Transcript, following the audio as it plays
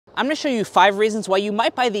I'm going to show you 5 reasons why you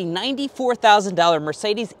might buy the $94,000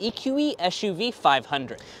 Mercedes EQE SUV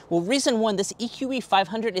 500. Well, reason 1, this EQE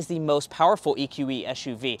 500 is the most powerful EQE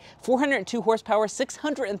SUV. 402 horsepower,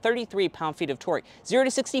 633 pound-feet of torque, 0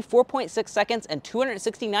 to 60, 4.6 seconds, and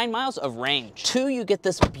 269 miles of range. 2, you get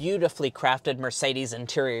this beautifully crafted Mercedes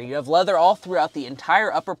interior. You have leather all throughout the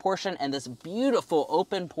entire upper portion and this beautiful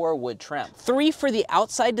open-pore wood trim. 3, for the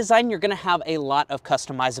outside design, you're going to have a lot of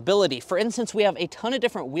customizability. For instance, we have a ton of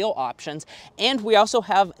different wheel options, and we also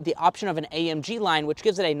have the option of an AMG line, which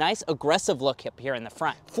gives it a nice aggressive look up here in the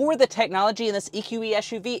front. For the technology in this EQE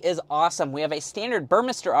SUV is awesome. We have a standard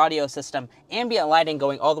Burmester audio system, ambient lighting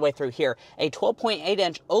going all the way through here, a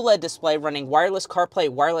 12.8-inch OLED display running wireless CarPlay,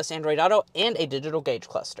 wireless Android Auto, and a digital gauge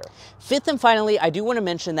cluster. 5th and finally, I do want to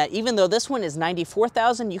mention that even though this one is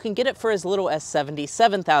 $94,000, you can get it for as little as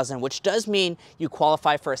 $77,000, which does mean you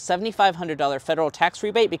qualify for a $7,500 federal tax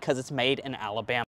rebate because it's made in Alabama.